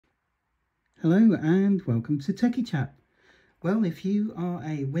Hello and welcome to Techie Chat. Well, if you are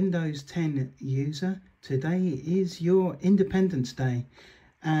a Windows 10 user, today is your Independence Day.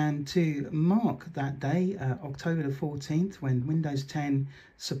 And to mark that day, October the 14th, when Windows 10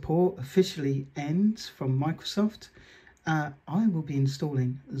 support officially ends from Microsoft, I will be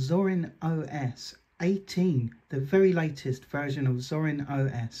installing Zorin OS 18, the very latest version of Zorin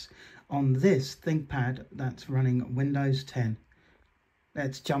OS, on this ThinkPad that's running Windows 10.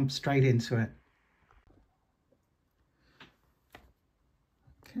 Let's jump straight into it.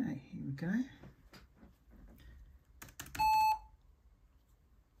 Okay, here we go.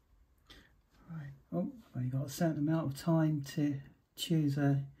 Right. Oh, well, you've got a certain amount of time to choose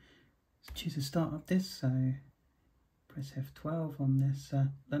a startup disk. So press F12 on this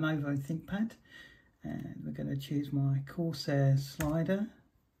Lenovo ThinkPad, and we're going to choose my Corsair slider.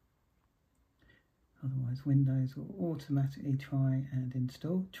 Otherwise, Windows will automatically try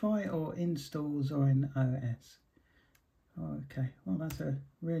or install Zorin OS. Okay, well, that's a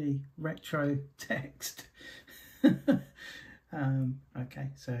really retro text.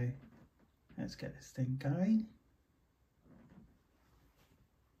 Okay, so let's get this thing going.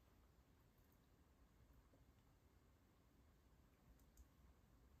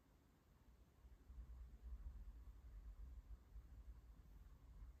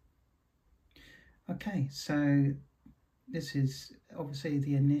 Okay, so this is obviously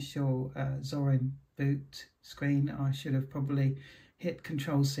the initial Zorin boot screen. I should have probably hit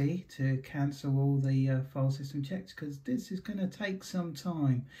Control-C to cancel all the file system checks, because this is going to take some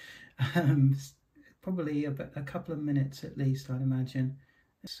time. Probably a couple of minutes at least, I'd imagine.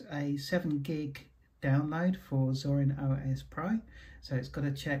 It's a 7 gig download for Zorin OS Pro, so it's got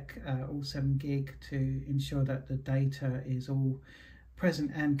to check all 7 gig to ensure that the data is all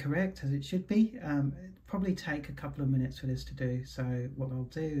present and correct as it should be. It'll probably take a couple of minutes for this to do, so what I'll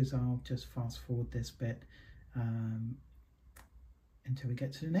do is I'll just fast forward this bit until we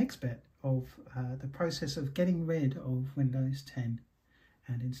get to the next bit of the process of getting rid of Windows 10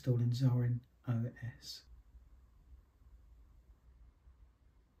 and installing Zorin OS.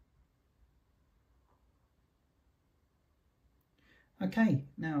 Okay,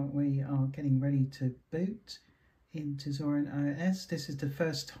 now we are getting ready to boot into Zorin OS. This is the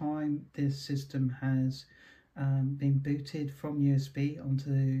first time this system has been booted from USB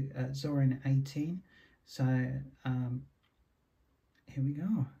onto Zorin 18. So here we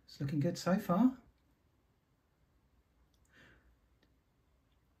go. It's looking good so far.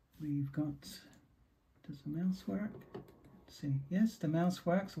 We've got, does the mouse work? Let's see. Yes, the mouse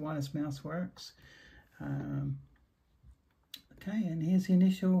works, the wireless mouse works. Okay, and here's the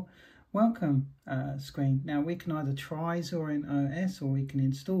initial welcome screen. Now we can either try Zorin OS or we can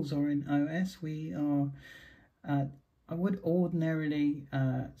install Zorin OS. I would ordinarily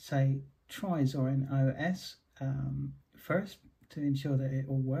say try Zorin OS first to ensure that it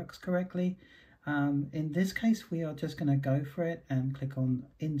all works correctly. In this case, we are just going to go for it and click on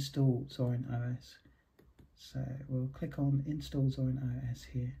install Zorin OS. So we'll click on install Zorin OS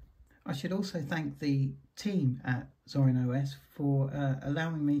here. I should also thank the team at Zorin OS for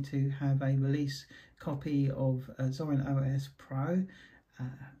allowing me to have a release copy of Zorin OS Pro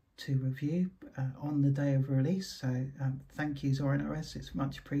to review on the day of release. So thank you, Zorin OS, it's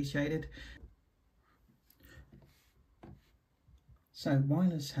much appreciated. So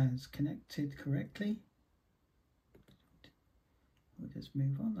wireless has connected correctly. We'll just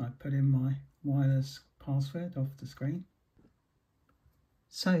move on. I put in my wireless password off the screen.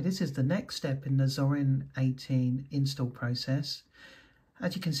 So this is the next step in the Zorin 18 install process.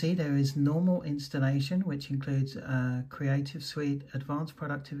 As you can see, there is normal installation, which includes Creative Suite, Advanced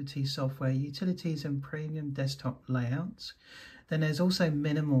Productivity Software, Utilities and Premium Desktop Layouts. Then there's also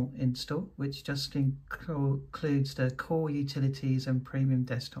minimal install, which just includes the core utilities and premium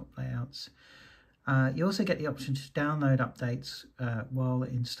desktop layouts. You also get the option to download updates while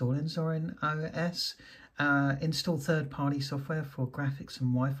installing Zorin OS. Install third-party software for graphics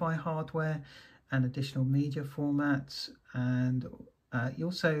and Wi-Fi hardware and additional media formats, and you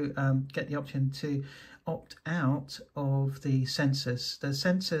also get the option to opt out of the census. The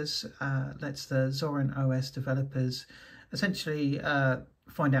census lets the Zorin OS developers essentially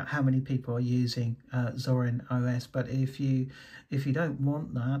find out how many people are using Zorin OS, but if you don't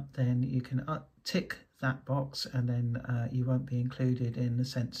want that, then you can tick that box, and then you won't be included in the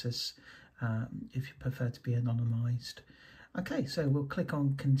census if you prefer to be anonymized. Okay, so we'll click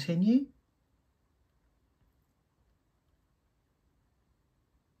on continue.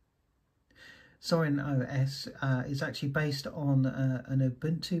 Zorin OS is actually based on an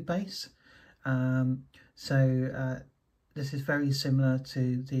Ubuntu base. So this is very similar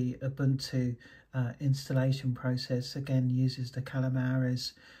to the Ubuntu installation process. Again, uses the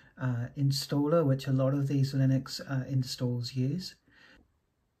Calamares installer, which a lot of these Linux installs use.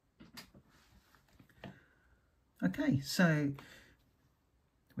 Okay, so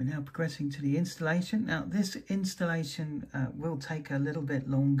we're now progressing to the installation. Now, this installation will take a little bit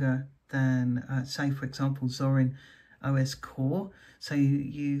longer than, say, for example, Zorin OS Core. So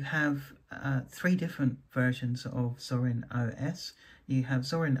you have 3 different versions of Zorin OS. You have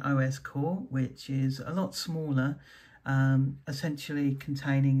Zorin OS Core, which is a lot smaller, essentially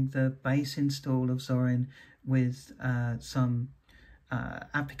containing the base install of Zorin with some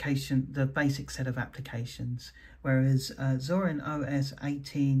the basic set of applications, whereas Zorin OS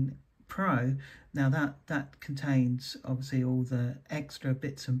 18 Pro, now that contains obviously all the extra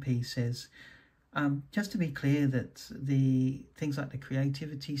bits and pieces. Just to be clear, that the things like the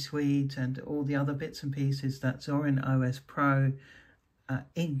Creativity Suite and all the other bits and pieces that Zorin OS Pro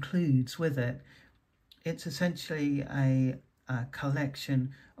includes with it, it's essentially a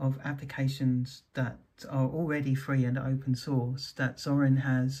collection of applications that are already free and open source that Zorin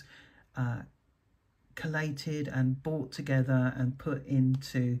has collated and brought together and put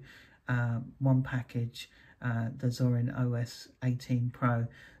into one package, the Zorin OS 18 Pro.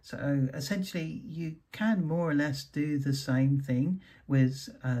 So essentially you can more or less do the same thing with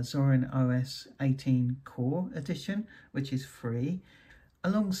Zorin OS 18 Core Edition, which is free,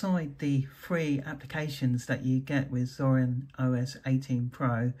 alongside the free applications that you get with Zorin OS 18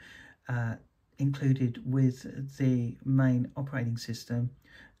 Pro included with the main operating system.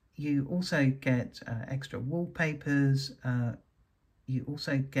 You also get extra wallpapers. You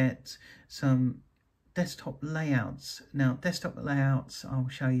also get some desktop layouts. Now, desktop layouts I'll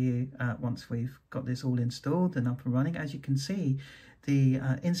show you once we've got this all installed and up and running. As you can see, the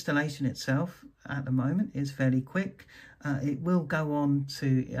installation itself at the moment is fairly quick. It will go on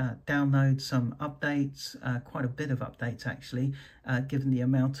to download some updates, quite a bit of updates actually, given the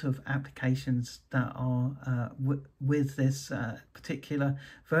amount of applications that are with this particular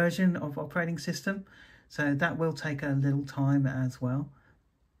version of operating system. So that will take a little time as well.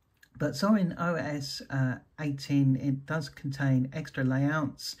 But Zorin OS 18, it does contain extra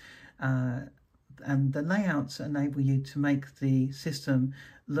layouts, and the layouts enable you to make the system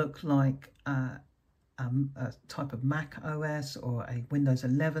look like a type of Mac OS or a Windows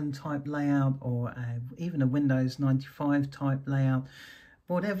 11 type layout, or even a Windows 95 type layout.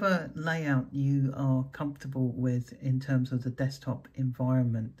 Whatever layout you are comfortable with in terms of the desktop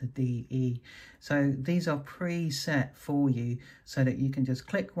environment, the DE. So these are preset for you so that you can just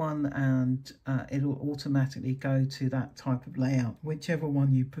click one and it'll automatically go to that type of layout, whichever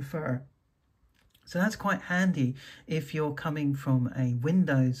one you prefer. So that's quite handy if you're coming from a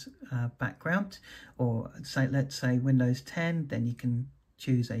Windows background, or let's say Windows 10, then you can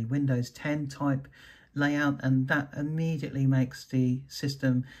choose a Windows 10 type layout, and that immediately makes the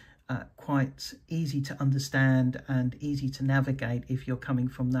system quite easy to understand and easy to navigate if you're coming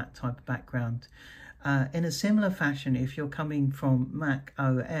from that type of background. In a similar fashion, if you're coming from Mac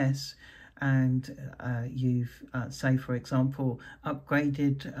OS and you've, say for example,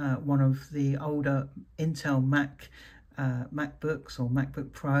 upgraded one of the older Intel MacBooks or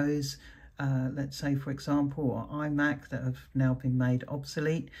MacBook Pros, let's say for example, or iMac that have now been made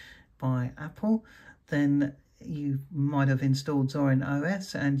obsolete by Apple, then you might have installed Zorin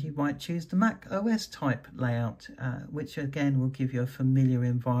OS and you might choose the Mac OS type layout, which again will give you a familiar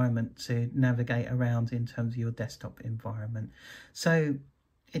environment to navigate around in terms of your desktop environment. So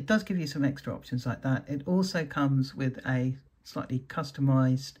it does give you some extra options like that. It also comes with a slightly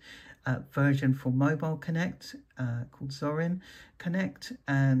customized version for Mobile Connect called Zorin Connect,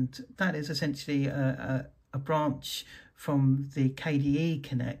 and that is essentially a branch from the KDE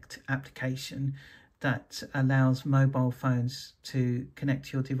Connect application that allows mobile phones to connect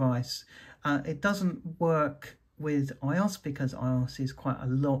to your device. It doesn't work with iOS because iOS is quite a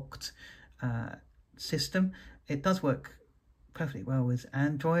locked system. It does work perfectly well with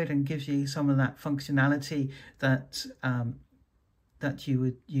Android and gives you some of that functionality that that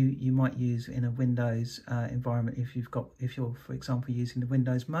you might use in a Windows environment if you're for example using the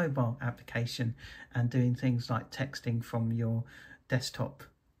Windows mobile application and doing things like texting from your desktop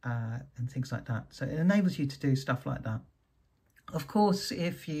and things like that. So it enables you to do stuff like that. Of course,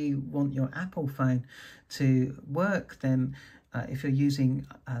 if you want your Apple phone to work, then if you're using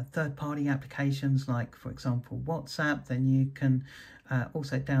third-party applications like, for example, WhatsApp, then you can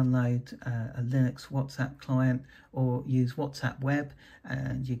also download a Linux WhatsApp client or use WhatsApp Web,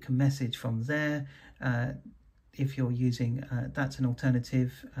 and you can message from there. If you're using, that's an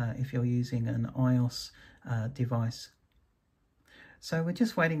alternative if you're using an iOS device. So we're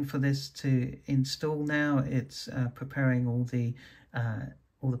just waiting for this to install now. It's preparing all the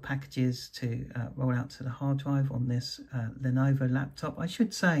packages to roll out to the hard drive on this Lenovo laptop. I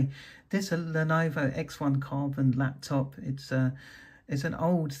should say this Lenovo X1 Carbon laptop, it's an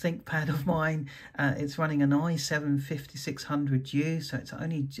old ThinkPad of mine. It's running an i7 5600U, so it's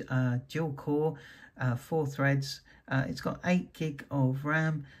only dual core, 4 threads. It's got 8 gig of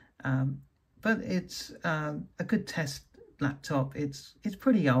RAM, but it's a good test laptop. It's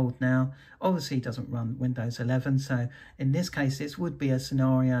pretty old now. Obviously it doesn't run Windows 11, so in this case this would be a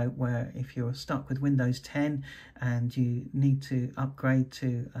scenario where if you're stuck with Windows 10 and you need to upgrade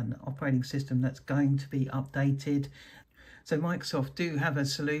to an operating system that's going to be updated. So Microsoft do have a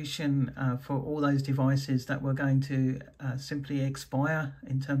solution for all those devices that were going to simply expire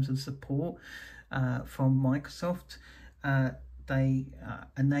in terms of support from Microsoft. They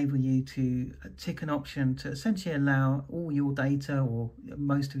enable you to tick an option to essentially allow all your data or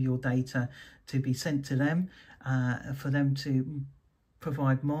most of your data to be sent to them, for them to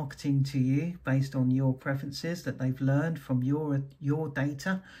provide marketing to you based on your preferences that they've learned from your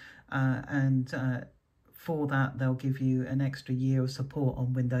data, and for that they'll give you an extra year of support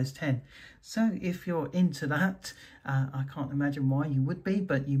on Windows 10. So if you're into that, I can't imagine why you would be,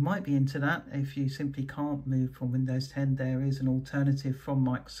 but you might be into that. If you simply can't move from Windows 10, there is an alternative from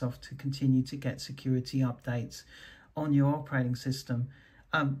Microsoft to continue to get security updates on your operating system.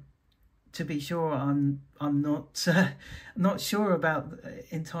 To be sure, I'm not sure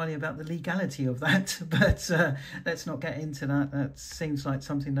entirely about the legality of that, but let's not get into that. That seems like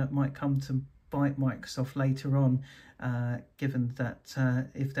something that might come to bite Microsoft later on, given that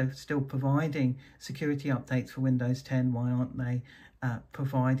if they're still providing security updates for Windows 10, why aren't they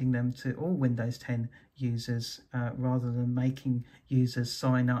providing them to all Windows 10 users, rather than making users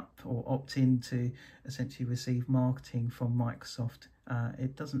sign up or opt in to essentially receive marketing from Microsoft?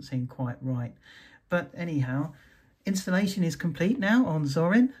 It doesn't seem quite right. But anyhow, installation is complete now on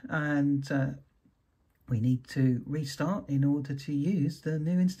Zorin, and we need to restart in order to use the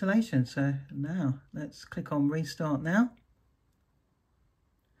new installation. So now let's click on restart now.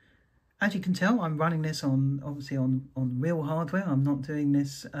 As you can tell, I'm running this obviously on real hardware. I'm not doing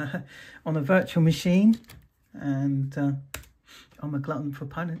this on a virtual machine, and I'm a glutton for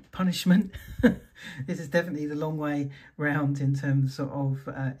punishment. This is definitely the long way round in terms of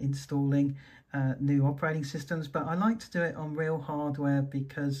installing new operating systems, but I like to do it on real hardware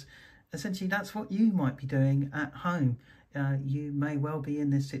because essentially that's what you might be doing at home. You may well be in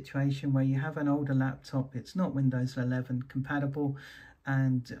this situation where you have an older laptop, it's not Windows 11 compatible,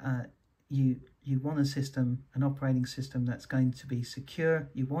 and you want an operating system that's going to be secure.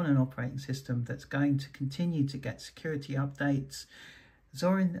 You want an operating system that's going to continue to get security updates.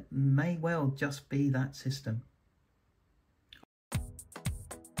 Zorin may well just be that system.